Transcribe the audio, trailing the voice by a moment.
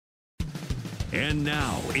And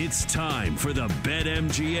now it's time for the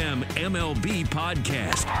BetMGM MLB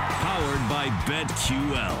podcast, powered by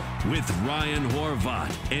BetQL, with Ryan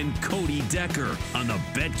Horvat and Cody Decker on the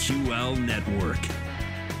BetQL network.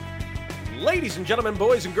 Ladies and gentlemen,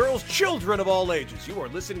 boys and girls, children of all ages, you are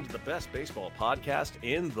listening to the best baseball podcast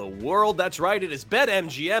in the world. That's right, it is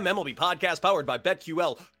BetMGM MLB podcast powered by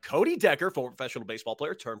BetQL. Cody Decker, former professional baseball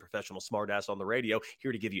player turned professional smartass on the radio,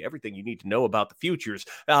 here to give you everything you need to know about the futures,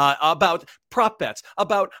 about prop bets,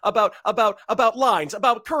 about lines,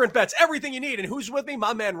 about current bets, everything you need. And who's with me?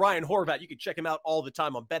 My man Ryan Horvat. You can check him out all the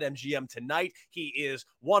time on BetMGM tonight. He is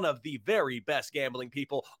one of the very best gambling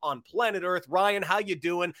people on planet Earth. Ryan, how you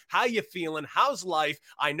doing? How you feeling? How's life?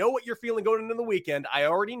 I know what you're feeling going into the weekend. I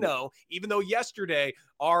already know, even though yesterday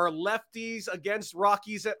our lefties against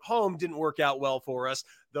Rockies at home didn't work out well for us.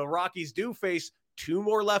 The Rockies do face two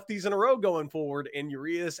more lefties in a row going forward in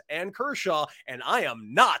Urias and Kershaw, and I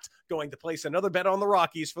am not going to place another bet on the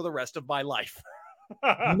Rockies for the rest of my life.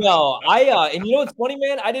 No, and you know what's funny,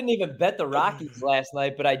 man? I didn't even bet the Rockies last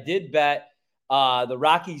night, but I did bet the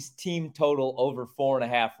Rockies team total over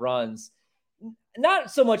 4.5 runs.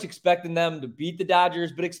 Not so much expecting them to beat the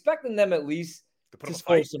Dodgers, but expecting them at least to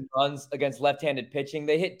score some runs against left-handed pitching.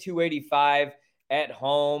 They hit 285 at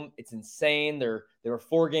home. It's insane. They were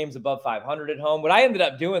 4 games above 500 at home. What I ended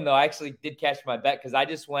up doing, though, I actually did cash my bet because I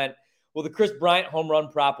just went, well, the Chris Bryant home run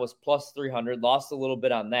prop was plus 300. Lost a little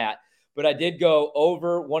bit on that. But I did go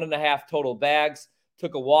over 1.5 total bags.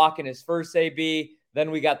 Took a walk in his first AB.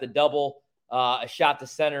 Then we got the double, a shot to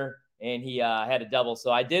center, and he had a double.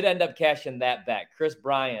 So I did end up cashing that bet. Chris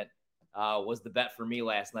Bryant was the bet for me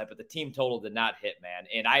last night, but the team total did not hit, man.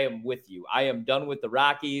 And I am with you. I am done with the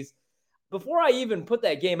Rockies. Before I even put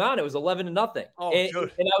that game on, it was 11-0. And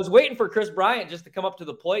I was waiting for Chris Bryant just to come up to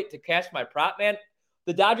the plate to cash my prop, man.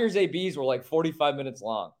 The Dodgers ABs were like 45 minutes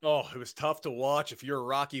long. Oh, it was tough to watch if you're a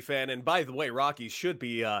Rocky fan. And by the way, Rockies should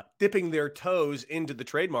be dipping their toes into the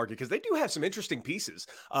trade market because they do have some interesting pieces.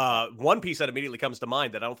 One piece that immediately comes to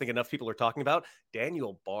mind that I don't think enough people are talking about,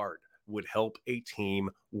 Daniel Bard would help a team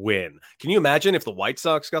win. Can you imagine if the White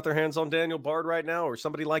Sox got their hands on Daniel Bard right now or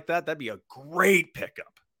somebody like that? That'd be a great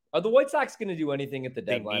pickup. Are the White Sox going to do anything at the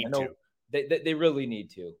deadline? They need to. They really need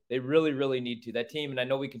to. They really, really need to. That team, and I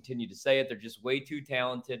know we continue to say it, they're just way too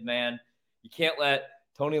talented, man. You can't let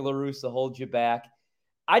Tony La Russa hold you back.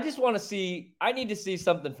 I just want to see – I need to see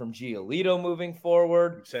something from Giolito moving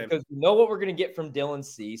forward. Same. Because we know what we're going to get from Dylan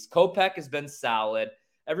Cease. Kopech has been solid.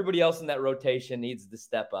 Everybody else in that rotation needs to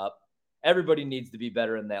step up. Everybody needs to be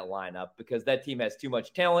better in that lineup because that team has too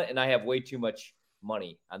much talent, and I have way too much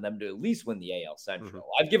money on them to at least win the AL Central.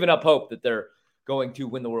 Mm-hmm. I've given up hope that they're going to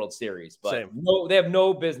win the World Series, but no, they have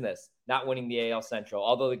no business not winning the AL Central,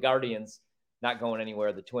 although the Guardians not going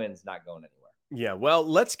anywhere, the Twins not going anywhere. Yeah, well,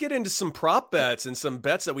 let's get into some prop bets and some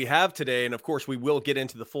bets that we have today. And of course, we will get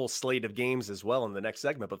into the full slate of games as well in the next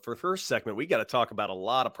segment. But for the first segment, we got to talk about a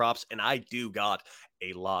lot of props. And I do got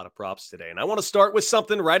a lot of props today. And I want to start with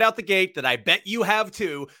something right out the gate that I bet you have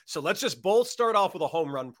too. So let's just both start off with a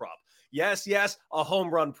home run prop. Yes, a home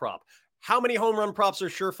run prop. How many home run props are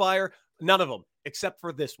surefire? None of them, except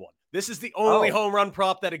for this one. This is the only home run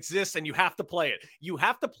prop that exists, and you have to play it. You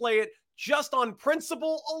have to play it just on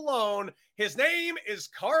principle alone. His name is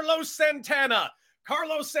Carlos Santana.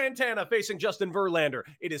 Carlos Santana facing Justin Verlander.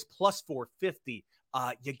 It is plus 450.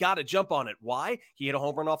 You got to jump on it. Why? He hit a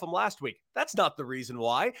home run off him last week. That's not the reason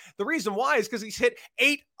why. The reason why is because he's hit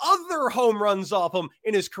 8 other home runs off him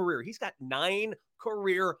in his career. He's got 9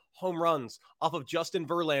 career home runs off of Justin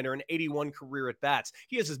Verlander and 81 career at-bats.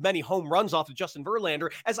 He has as many home runs off of Justin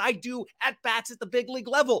Verlander as I do at-bats at the big league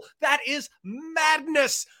level. That is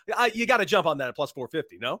madness. You got to jump on that at plus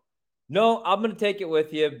 450, no? No, I'm going to take it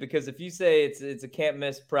with you because if you say it's a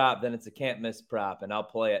can't-miss prop, then it's a can't-miss prop, and I'll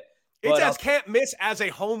play it. It's as can't-miss as a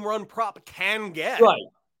home run prop can get.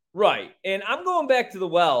 Right. And I'm going back to the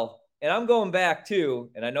well, and I'm going back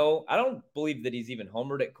to, and I don't believe that he's even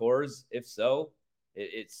homered at Coors. If so,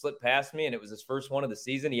 it slipped past me, and it was his first one of the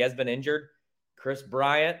season. He has been injured. Chris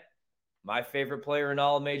Bryant, my favorite player in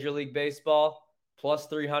all of Major League Baseball, plus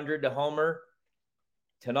 300 to homer.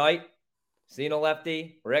 Tonight, seeing a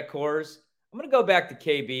lefty, we're at Coors. I'm going to go back to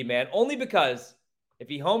KB, man, only because if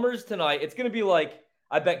he homers tonight, it's going to be like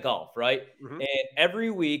I bet golf, right? Mm-hmm. And every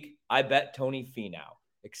week I bet Tony Finau,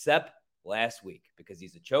 except last week because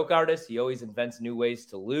he's a choke artist. He always invents new ways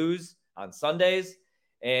to lose on Sundays.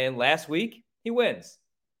 And last week, he wins.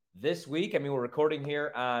 This week, we're recording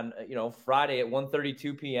here on, Friday at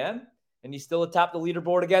 1:32 p.m., and he's still atop the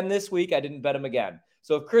leaderboard again this week. I didn't bet him again.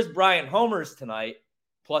 So if Chris Bryant homers tonight,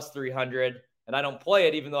 plus 300, and I don't play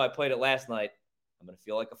it, even though I played it last night, I'm going to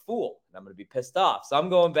feel like a fool, and I'm going to be pissed off. So I'm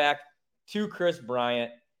going back to Chris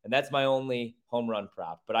Bryant, and that's my only home run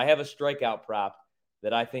prop. But I have a strikeout prop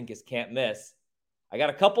that I think is can't miss. I got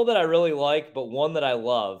a couple that I really like, but one that I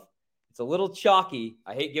love. It's a little chalky.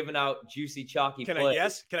 I hate giving out juicy, chalky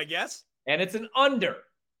plays. Can I guess? And it's an under.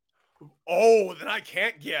 Oh, then I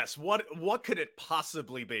can't guess. What could it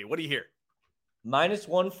possibly be? What do you hear? Minus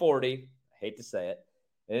 140. I hate to say it.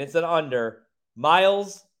 And it's an under.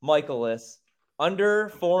 Miles Mikolas,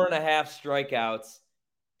 under 4.5 strikeouts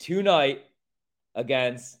tonight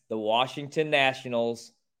against the Washington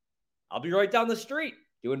Nationals. I'll be right down the street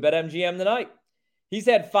doing BetMGM tonight. He's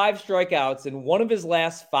had 5 strikeouts in one of his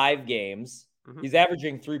last 5 games. Mm-hmm. He's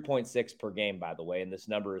averaging 3.6 per game, by the way, and this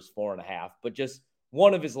number is 4.5. But just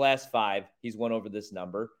one of his last 5, he's went over this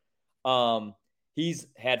number. He's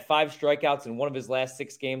had 5 strikeouts in one of his last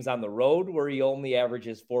 6 games on the road, where he only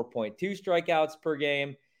averages 4.2 strikeouts per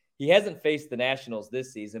game. He hasn't faced the Nationals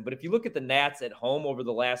this season, but if you look at the Nats at home over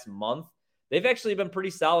the last month, they've actually been pretty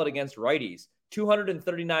solid against righties.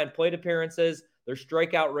 239 plate appearances. Their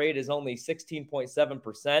strikeout rate is only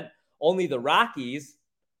 16.7%. Only the Rockies,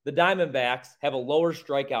 the Diamondbacks, have a lower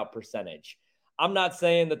strikeout percentage. I'm not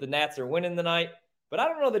saying that the Nats are winning tonight, but I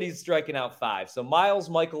don't know that he's striking out 5. So Miles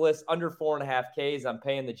Mikolas, under 4.5 Ks. I'm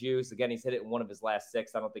paying the juice. Again, he's hit it in one of his last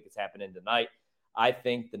 6. I don't think it's happening tonight. I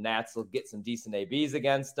think the Nats will get some decent ABs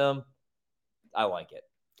against them. I like it.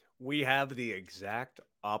 We have the exact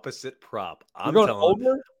opposite prop. I'm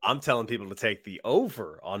telling people to take the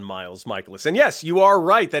over on Miles Mikolas. And yes, you are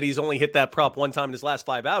right that he's only hit that prop one time in his last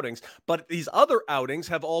 5 outings, but these other outings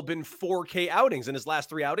have all been 4K outings. In his last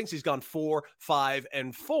 3 outings, he's gone 4, 5,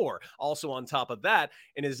 and 4. Also on top of that,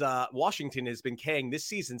 in his Washington has been K'ing this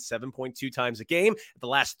season 7.2 times a game. The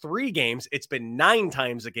last 3 games, it's been 9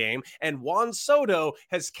 times a game. And Juan Soto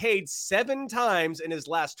has K'd 7 times in his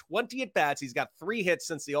last 20 at-bats. He's got 3 hits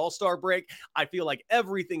since the All-Star break. I feel like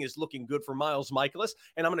everything is looking good for Miles Mikolas,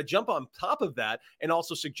 and I'm going to jump on top of that and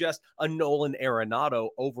also suggest a Nolan Arenado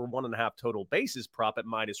over 1.5 total bases prop at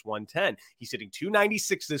minus 110. He's hitting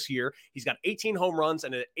 296 this year. He's got 18 home runs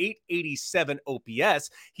and an 887 OPS.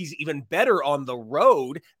 He's even better on the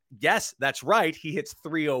road. Yes, that's right. He hits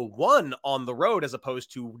 301 on the road as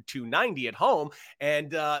opposed to 290 at home.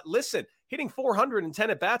 And listen, hitting 410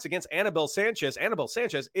 at-bats against Anibal Sanchez. Anibal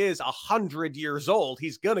Sanchez is 100 years old.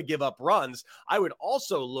 He's going to give up runs. I would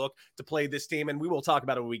also look to play this team, and we will talk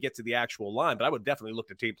about it when we get to the actual line, but I would definitely look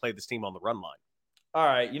to play this team on the run line. All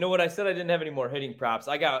right. You know what? I said I didn't have any more hitting props.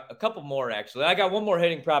 I got a couple more, actually. I got one more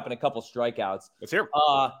hitting prop and a couple strikeouts. Let's hear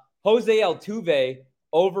Jose Altuve,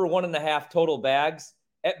 over 1.5 total bags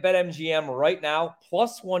at BetMGM right now,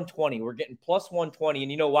 plus 120. We're getting plus 120,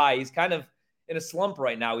 and you know why? He's kind of in a slump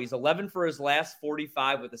right now. He's 11 for his last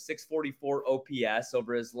 45 with a 644 OPS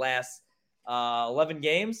over his last 11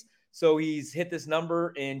 games. So he's hit this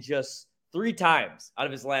number in just 3 times out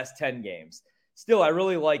of his last 10 games. Still, I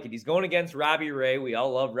really like it. He's going against Robbie Ray. We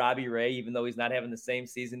all love Robbie Ray, even though he's not having the same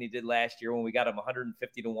season he did last year when we got him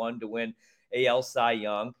 150-1 to win AL Cy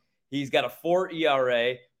Young. He's got a 4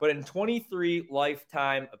 ERA, but in 23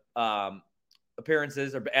 lifetime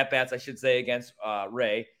appearances, or at-bats, I should say, against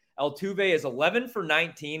Ray, Altuve is 11 for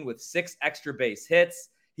 19 with 6 extra base hits.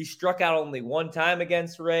 He struck out only 1 time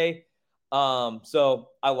against Ray. So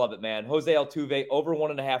I love it, man. Jose Altuve, over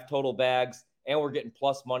 1.5 total bags, and we're getting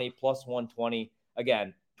plus money, plus 120.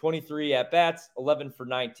 Again, 23 at-bats, 11 for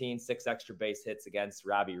 19, 6 extra base hits against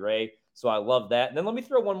Robbie Ray. So I love that. And then let me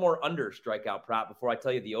throw one more under strikeout prop before I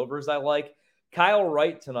tell you the overs I like. Kyle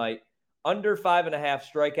Wright tonight, under 5.5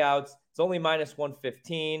 strikeouts. It's only minus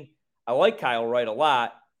 115. I like Kyle Wright a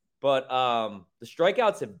lot, but the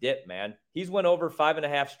strikeouts have dipped, man. He's went over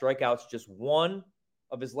 5.5 strikeouts just one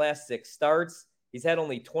of his last 6 starts. He's had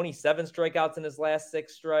only 27 strikeouts in his last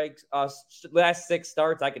 6 starts.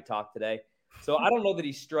 I could talk today. So I don't know that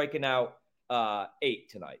he's striking out 8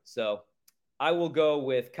 tonight. So I will go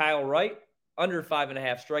with Kyle Wright, under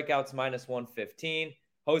 5.5 strikeouts, minus 115.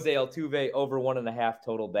 Jose Altuve, over 1.5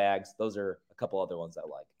 total bags. Those are a couple other ones I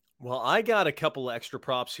like. Well, I got a couple of extra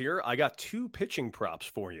props here. I got 2 pitching props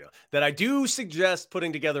for you that I do suggest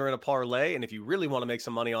putting together in a parlay. And if you really want to make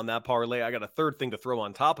some money on that parlay, I got a third thing to throw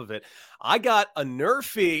on top of it. I got a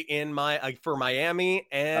Nerfy in for Miami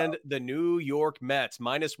and the New York Mets,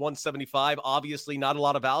 minus 175. Obviously, not a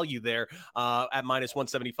lot of value there at minus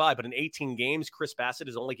 175. But in 18 games, Chris Bassett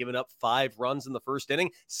has only given up 5 runs in the first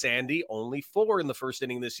inning. Sandy, only 4 in the first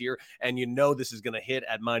inning this year. And you know this is going to hit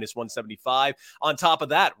at minus 175. On top of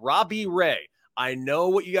that, Robbie Ray. I know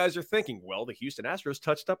what you guys are thinking. Well, the Houston Astros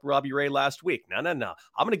touched up Robbie Ray last week. No. I'm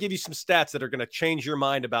going to give you some stats that are going to change your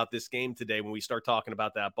mind about this game today when we start talking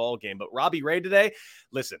about that ball game. But Robbie Ray today,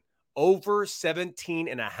 listen, over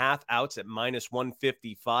 17.5 outs at minus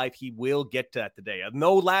 155. He will get to that today. I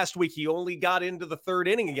know last week he only got into the third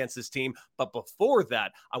inning against this team, but before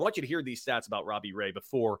that, I want you to hear these stats about Robbie Ray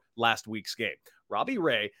before last week's game. Robbie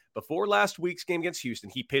Ray, before last week's game against Houston,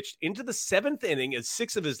 he pitched into the 7th inning in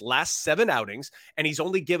 6 of his last 7 outings, and he's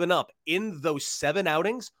only given up in those 7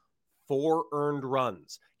 outings 4 earned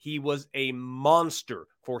runs. He was a monster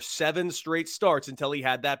for 7 straight starts until he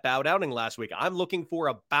had that bowed outing last week. I'm looking for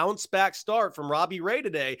a bounce back start from Robbie Ray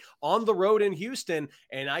today on the road in Houston,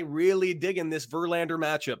 and I really dig in this Verlander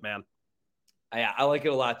matchup, man. I like it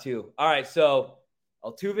a lot too. All right, so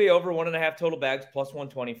Altuve over 1.5 total bags plus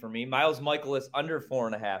 120 for me. Miles Michaelis under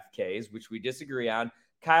 4.5 Ks, which we disagree on.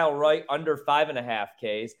 Kyle Wright under 5.5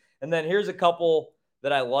 Ks. And then here's a couple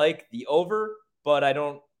that I like. The over, but I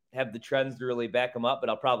don't have the trends to really back them up, but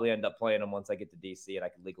I'll probably end up playing them once I get to DC and I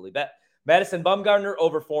can legally bet. Madison Bumgarner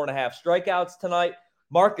over 4.5 strikeouts tonight.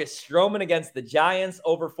 Marcus Stroman against the Giants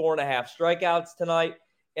over 4.5 strikeouts tonight.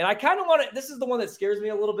 And I kind of want to, this is the one that scares me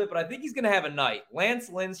a little bit, but I think he's going to have a night. Lance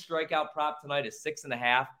Lynn's strikeout prop tonight is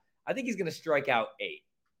 6.5. I think he's going to strike out 8.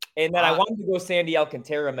 And then I wanted to go Sandy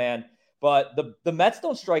Alcantara, man, but the Mets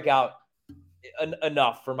don't strike out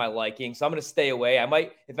enough for my liking, so I'm going to stay away. I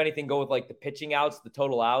might, if anything, go with like the pitching outs, the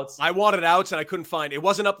total outs. I wanted outs and I couldn't find it. It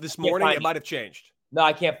wasn't up this morning. It might have changed. No,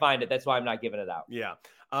 I can't find it. That's why I'm not giving it out. Yeah.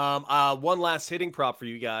 One last hitting prop for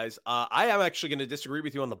you guys. I am actually going to disagree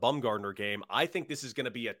with you on the Bumgarner game. I think this is going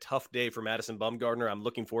to be a tough day for Madison Bumgarner. I'm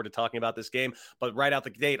looking forward to talking about this game, but right out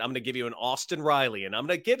the gate, I'm going to give you an Austin Riley, and I'm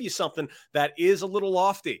going to give you something that is a little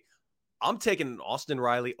lofty. I'm taking an Austin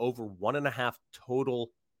Riley over 1.5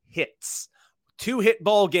 total hits. 2-hit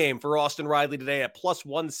ball game for Austin Riley today at plus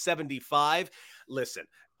 175. Listen,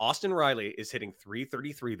 Austin Riley is hitting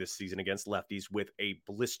 .333 this season against lefties with a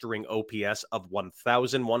blistering OPS of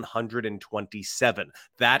 1,127.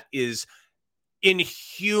 That is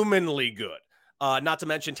inhumanly good. Not to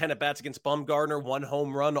mention 10 at-bats against Bumgarner, 1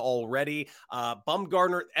 home run already.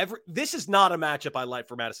 Bumgarner, this is not a matchup I like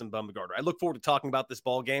for Madison Bumgarner. I look forward to talking about this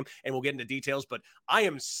ball game, and we'll get into details, but I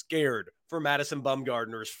am scared for Madison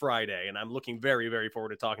Bumgarner's Friday, and I'm looking very, very forward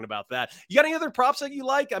to talking about that. You got any other props that you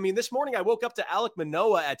like? I mean, this morning I woke up to Alek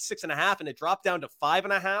Manoah at 6.5, and it dropped down to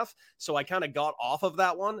 5.5, so I kind of got off of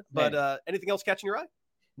that one. But anything else catching your eye?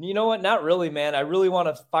 You know what? Not really, man. I really want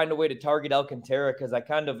to find a way to target Alcantara because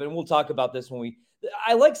and we'll talk about this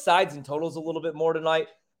I like sides and totals a little bit more tonight,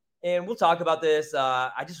 and we'll talk about this.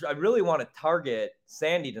 I really want to target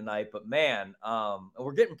Sandy tonight, but man,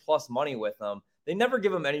 we're getting plus money with them. They never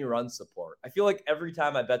give them any run support. I feel like every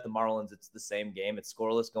time I bet the Marlins, it's the same game. It's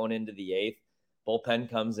scoreless going into the 8th. Bullpen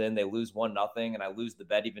comes in, they lose 1-0, and I lose the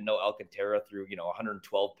bet, even though Alcantara threw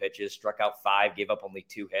 112 pitches, struck out 5, gave up only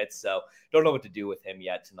 2 hits. So don't know what to do with him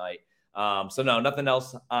yet tonight. So no, nothing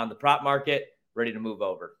else on the prop market. Ready to move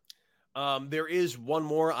over. There is one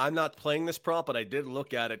more. I'm not playing this prop, but I did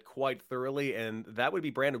look at it quite thoroughly, and that would be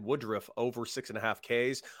Brandon Woodruff over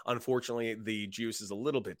 6.5 Ks. Unfortunately, the juice is a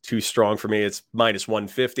little bit too strong for me. It's minus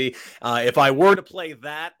 150. If I were to play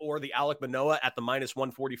that or the Alek Manoah at the minus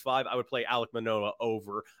 145, I would play Alek Manoah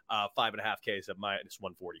over 5.5 Ks at minus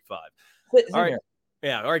 145. All right.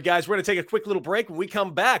 Yeah. All right, guys, we're going to take a quick little break. When we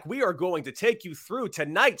come back, we are going to take you through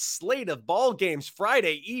tonight's slate of ball games,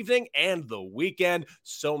 Friday evening and the weekend.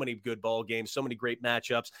 So many good ball games, so many great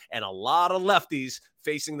matchups, and a lot of lefties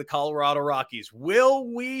facing the Colorado Rockies.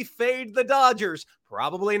 Will we fade the Dodgers?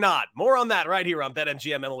 Probably not. More on that right here on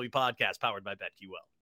BetMGM MLB Podcast, powered by BetQL.